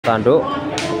tanduk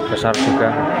besar juga,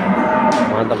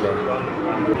 mantap ya.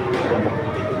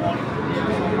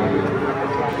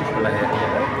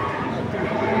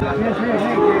 Lehernya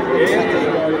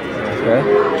oke,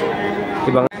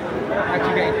 dibang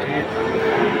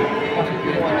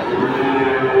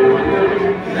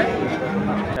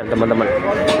dan teman-teman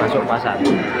masuk pasar.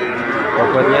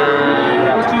 Bobotnya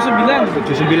berapa?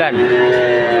 79.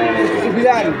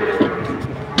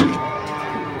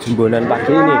 Jembonan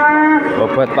pagi ini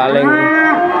bobot paling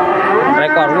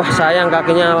rekor. Wah, sayang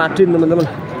kakinya Aladin teman-teman.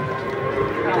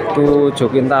 7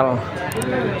 kintal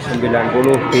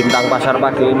 90 bintang pasar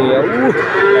pagi ini ya.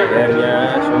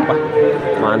 Lehernya sumpah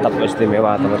mantap,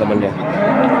 istimewa teman-teman ya.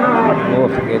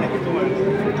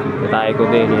 Kita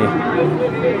ikuti ini.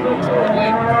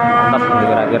 Mantap,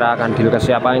 kira-kira akan deal ke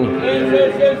siapa ini?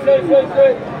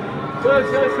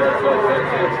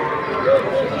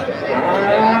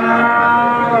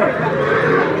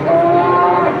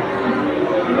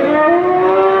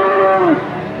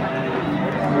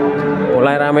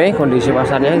 Mulai ramai kondisi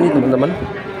pasarnya ini teman-teman.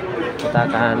 Kita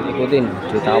akan ikutin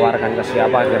ditawarkan ke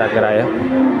siapa kira-kira ya.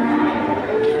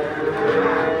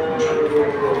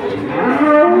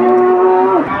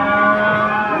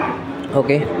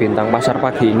 Oke, bintang pasar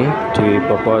pagi ini di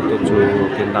bobot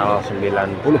 7 kintal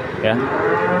 90 ya.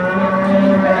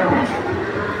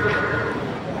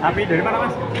 Sapi dari mana,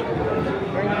 Mas?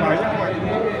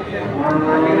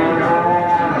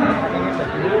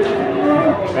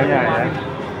 Banyak ya.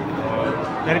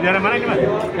 Dari daerah mana ini, Mas?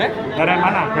 Daerah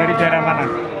mana? Dari daerah mana?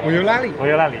 Boyolali.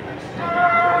 Boyolali.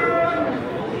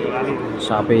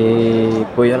 Sapi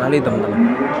Boyolali teman-teman.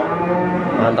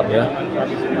 Mantap ya.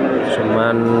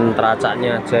 Cuman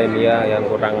teracaknya aja ini ya yang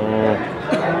kurang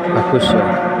bagus ya.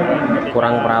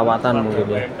 Kurang perawatan mungkin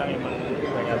ya.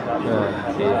 Nah,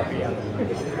 iya.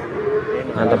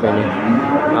 Mantap ini.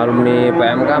 Alumni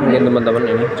PMK mungkin teman-teman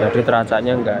ini. Jadi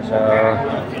teracaknya enggak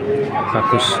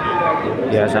sebagus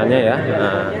biasanya ya.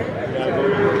 Nah,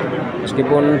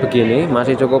 meskipun begini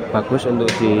masih cukup bagus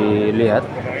untuk dilihat.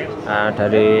 Nah,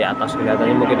 dari atas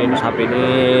kelihatannya mungkin ini sapi ini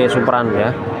superan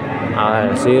ya.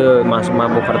 Hasil masih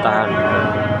mampu bertahan.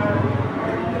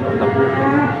 Mantap.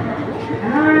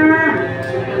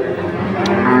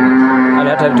 Kita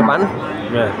lihat dari depan.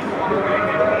 Nah,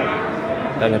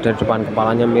 kita lihat dari depan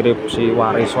kepalanya mirip si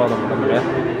Wariso teman-teman ya.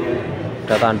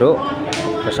 Ada tanduk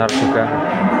besar juga,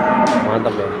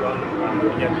 mantap ya.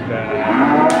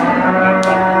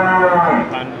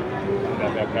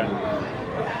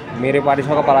 Mirip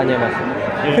Wariso kepalanya mas.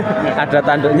 Ada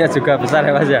tanduknya juga besar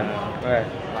ya mas ya.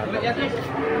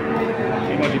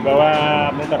 Ini mau dibawa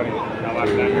muter nih,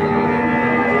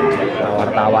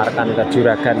 tawarkan ke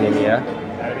Juragan ini ya.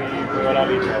 dari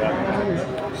Boyolali, Jawa.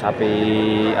 Sapi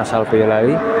asal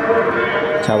Boyolali,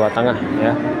 Jawa Tengah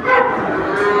ya.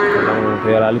 Memang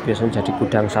Boyolali biasanya jadi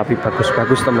gudang sapi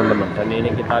bagus-bagus teman-teman. Dan ini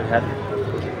kita lihat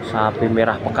sapi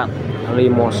merah pekat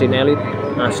limosin elit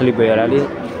asli Boyolali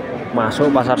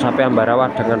masuk pasar sapi Ambarawa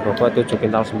dengan bobot 7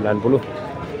 kintal 90.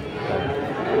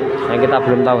 Yang kita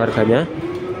belum tahu harganya,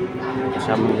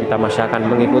 kita masih akan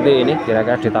mengikuti ini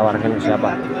kira-kira ditawarkan ke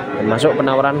siapa dan masuk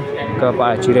penawaran ke Pak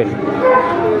Hajirin.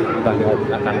 Kita lihat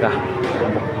akankah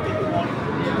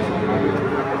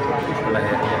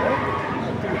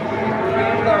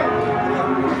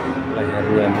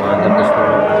lehernya mantap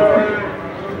semua.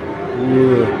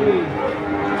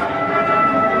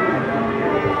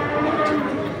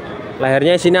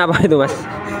 Lehernya sini apa itu mas?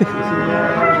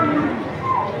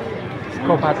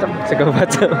 Sego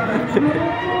bacem.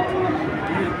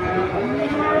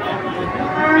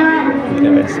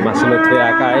 Mas Lutfi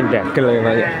AKN dagel ya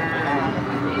mas ya.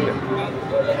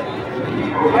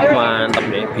 Mantap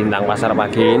nih bintang pasar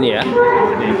pagi ini ya.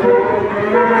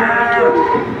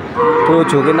 7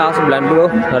 kintal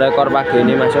 90 rekor pagi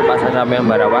ini masuk pasar sapi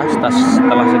Ambarawa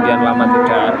setelah sekian lama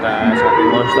tidak ada sapi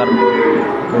monster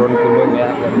turun gunung ya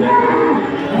akhirnya.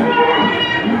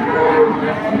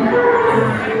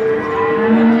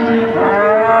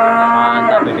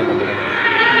 Mantap ini teman-teman.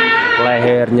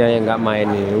 Lehernya yang nggak main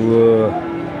nih. Wow,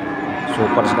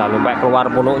 super sekali, sampai keluar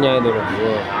punuknya itu. Wow.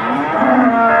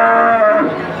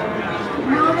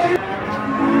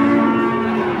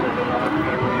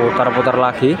 Putar-putar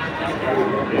lagi.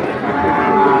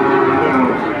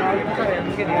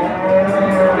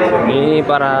 Ini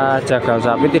para jagal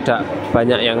sapi tidak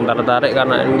banyak yang tertarik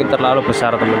karena ini terlalu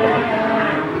besar teman-teman.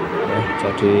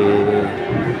 Jadi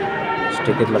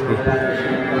sedikit lebih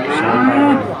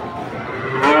santai.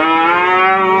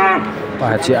 Pak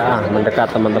Haji mendekat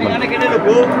teman-teman.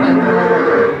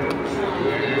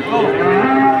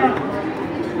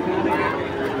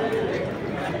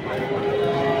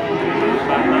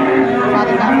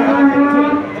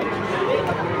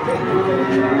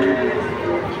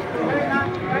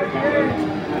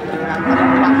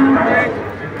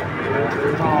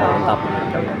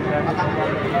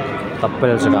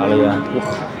 tebal sekali ya.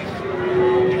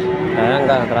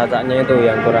 Enggak, keracanya itu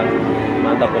yang kurang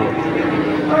mantap ini.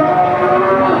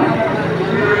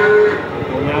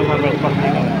 Punya sampai seperti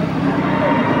ini.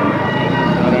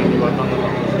 Orang dipotong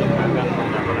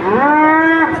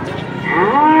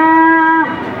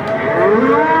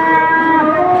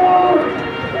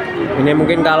ini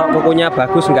mungkin kalau kukunya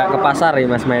bagus nggak ke pasar ya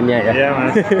Mas mainnya ya. Iya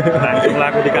Mas. Langsung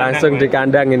laku di kandang. Langsung di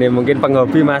kandang ini mungkin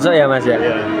penghobi masuk ya Mas ya.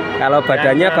 Iya. Kalau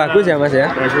badannya ya, bagus ya Mas ya.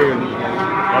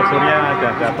 Posturnya ada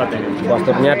dapat ini.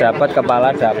 Posturnya dapat, kepala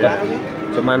dapat.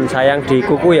 Cuman sayang di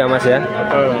kuku ya Mas ya.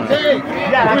 Betul.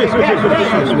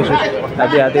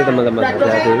 Hati-hati teman-teman,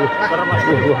 hati-hati.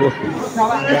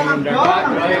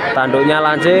 Tanduknya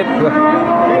lancip,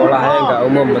 polanya nggak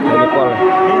umum, betul pol.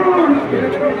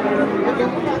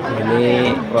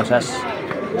 Ini proses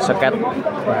seket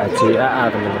Haji AA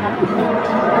teman-teman.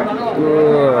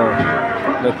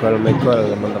 Megol-megol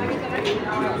teman-teman.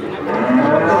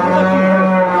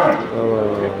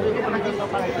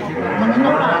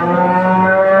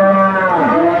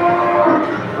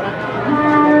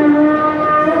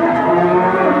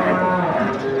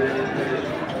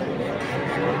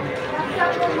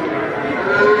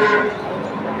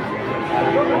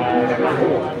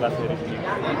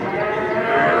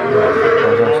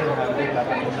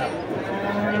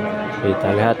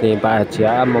 Kita lihat nih Pak Haji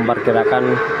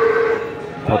memperkirakan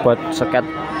bobot seket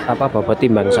bobot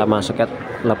timbang sama seket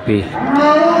lebih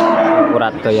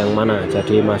akurat ke yang mana,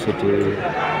 jadi masih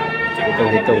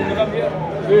dihitung-hitung.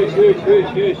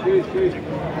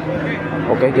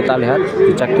 Oke, kita lihat,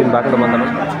 dicek timbang teman-teman.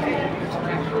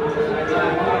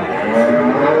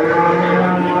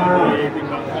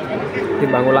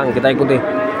 Timbang ulang, kita ikuti.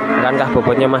 Akankah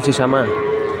bobotnya masih sama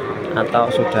atau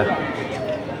sudah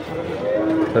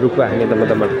berubah ini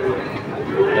teman-teman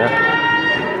ya.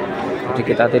 Jadi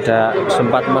kita tidak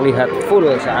sempat melihat full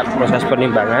saat proses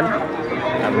penimbangan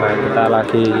karena kita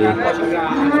lagi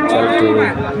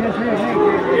jadi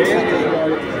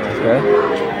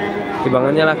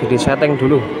timbangannya lagi disetting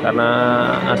dulu karena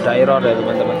ada error ya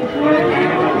teman-teman.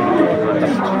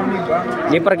 Mantap.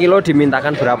 Ini per kilo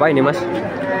dimintakan berapa ini Mas?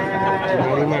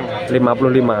 55.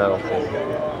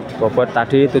 Bobot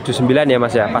tadi 79 ya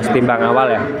Mas ya, pas timbang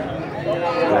awal ya.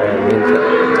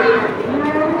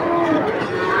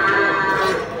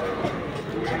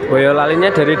 Boyolalinya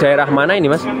dari daerah mana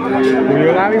ini Mas?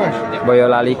 Boyolali Mas.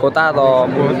 Boyolali kota atau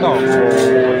Boto?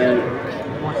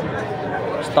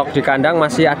 Stok di kandang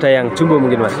masih ada yang jumbo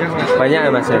mungkin Mas? Banyak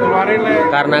ya Mas ya?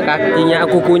 Karena kakinya,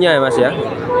 kukunya ya Mas ya?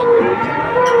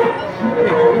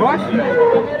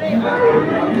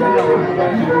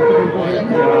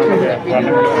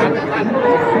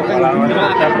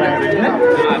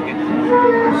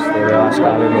 Istimewa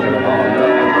sekali nih teman-teman.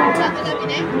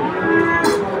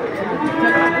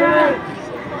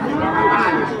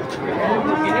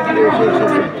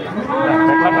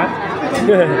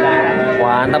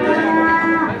 Mantap.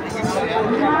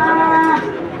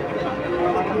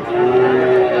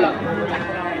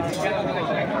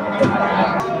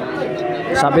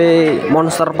 Sapi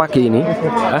monster pagi ini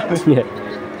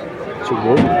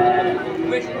subuh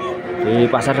di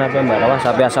pasar sapi Mbak Rawa,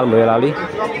 sapi asal Boyolali.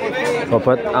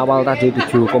 Bobot awal tadi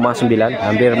 7,9,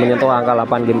 hampir menyentuh angka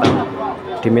 8 kintal.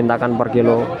 Dimintakan per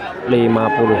kilo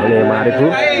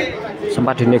 55.000.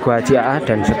 Sempat dinego Haji AA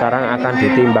dan sekarang akan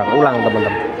ditimbang ulang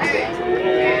teman-teman.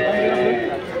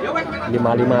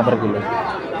 55 per kilo.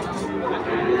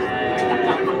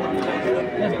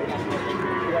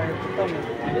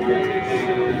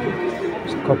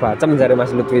 Kok bacem dari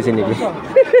Mas Lutfi sini gitu.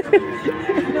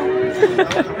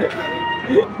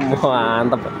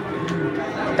 Mantep.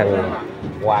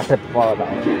 Wadet pol Pak.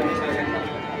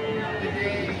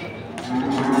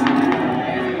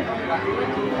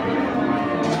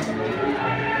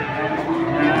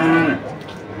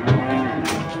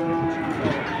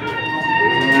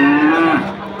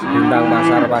 Bintang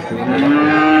pasar pagi ini.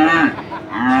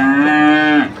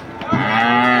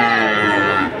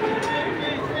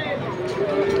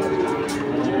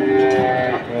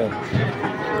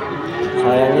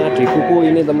 Sayangnya di kuku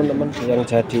ini teman-teman yang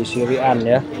jadi sirian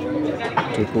ya,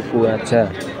 di kuku aja.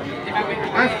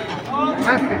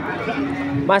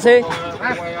 Masih?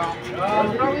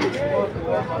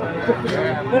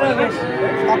 Berapa guys?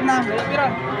 800.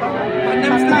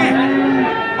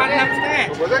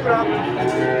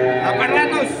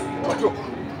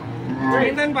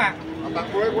 Pinten Pak? Otak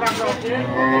gue kurang dong.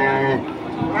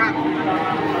 Kurang.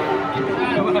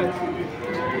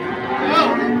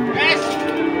 Guys.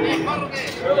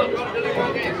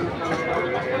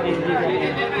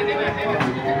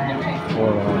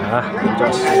 Wah,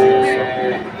 jos.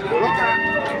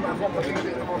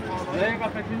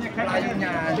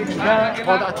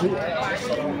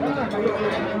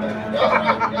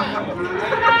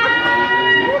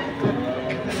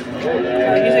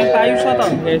 Iki sing payu soto,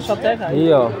 nggih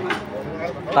Iya.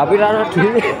 Tapi rana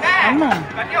dulu. Ana.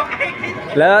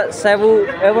 Lah 1000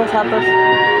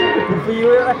 100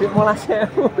 view ya di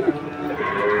 15.000.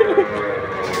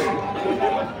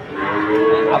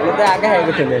 Uploadnya akeh ya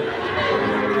gedene.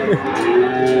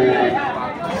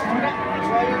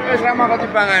 Wis ra mau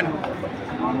timbangan.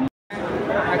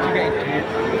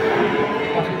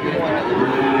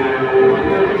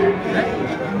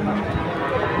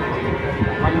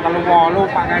 Kalau walu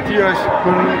Pak Ngaji wis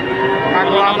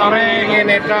kalkulatore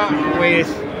ngene tok wis.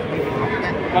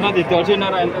 Karena didol sih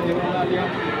nara enten sing liya.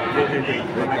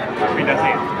 Pindah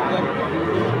sih.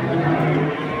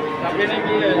 Tapi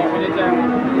niki ya ini cang.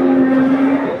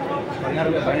 Benar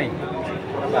enggak bani?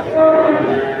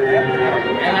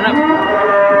 Enak.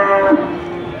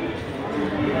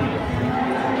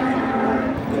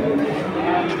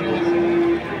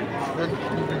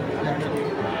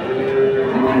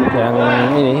 Yang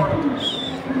ini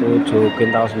 7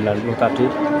 kintal 90 tadi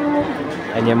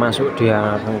hanya masuk di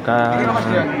angka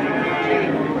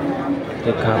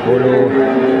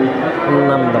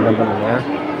 36 teman-teman ya.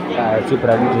 Pak Haji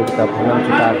berani di 36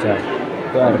 juta aja.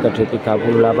 Itu harga di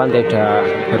 38 tidak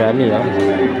berani ya.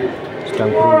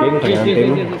 Sedang berunding dengan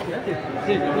tim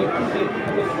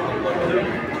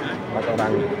 4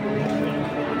 orang.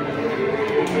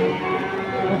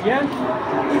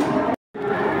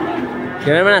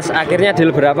 Gimana Mas? Akhirnya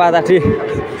deal berapa tadi?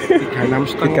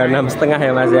 36,5 ya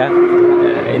Mas ya.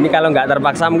 Ini kalau nggak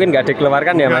terpaksa mungkin nggak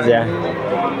dikeluarkan ya Mas ya.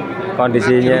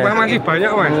 Kondisinya. Masih banyak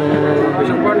Mas.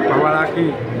 Besok pun bawa lagi.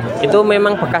 Itu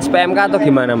memang bekas PMK atau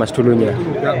gimana Mas dulunya?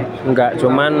 Enggak,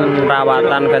 cuman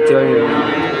rawatan kecil.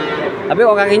 Tapi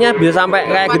kok kakinya bisa sampai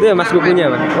kayak gitu ya Mas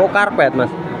kukunya Mas? Oh karpet Mas.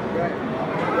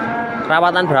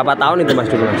 Rawatan berapa tahun itu Mas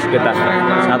dulu Mas? Sekitar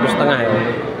 1,5 ya.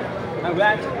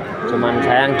 Cuman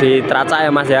sayang di teraca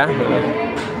ya Mas ya.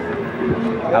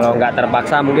 Kalau nggak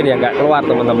terpaksa mungkin ya nggak keluar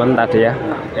teman-teman tadi ya.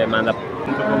 Oke mantap.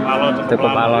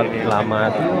 Cukup alot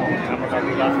selamat.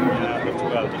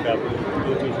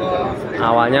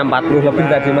 Awalnya 40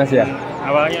 lebih tadi Mas ya.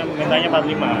 Awalnya mintanya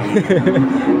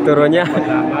 45. Turunnya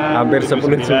hampir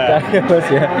 10 juta ya Mas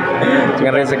ya.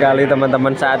 Ngeri sekali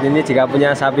teman-teman. Saat ini jika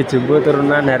punya sapi jumbo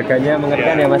turunan harganya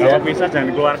mengerikan ya Mas ya. Kalau bisa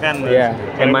jangan dikeluarkan. Iya,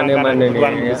 eman-eman ini.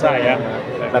 Bisa ya.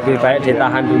 Lebih baik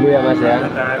ditahan dulu ya Mas ya.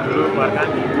 Ditahan dulu keluarkan.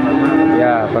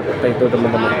 Ya, seperti itu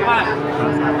teman-teman.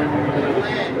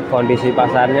 Kondisi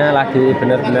pasarnya lagi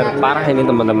benar-benar parah ini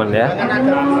teman-teman ya.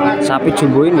 Sapi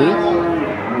jumbo ini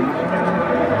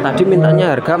tadi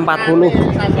mintanya harga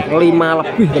 45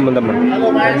 lebih teman-teman.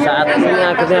 Dan saat ini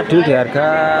akhirnya deal di harga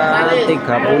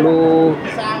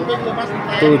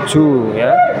 37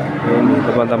 ya. Ini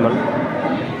teman-teman.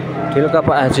 Deal ke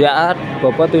Pak Haji Aat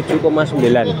bobot 7,9.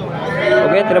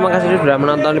 Oke, terima kasih sudah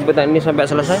menonton liputan ini sampai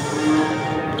selesai.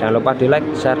 Jangan lupa di like,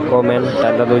 share, komen,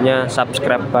 dan tentunya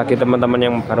subscribe bagi teman-teman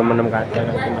yang baru menemukan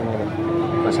channel ini.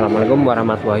 Wassalamualaikum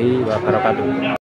warahmatullahi wabarakatuh.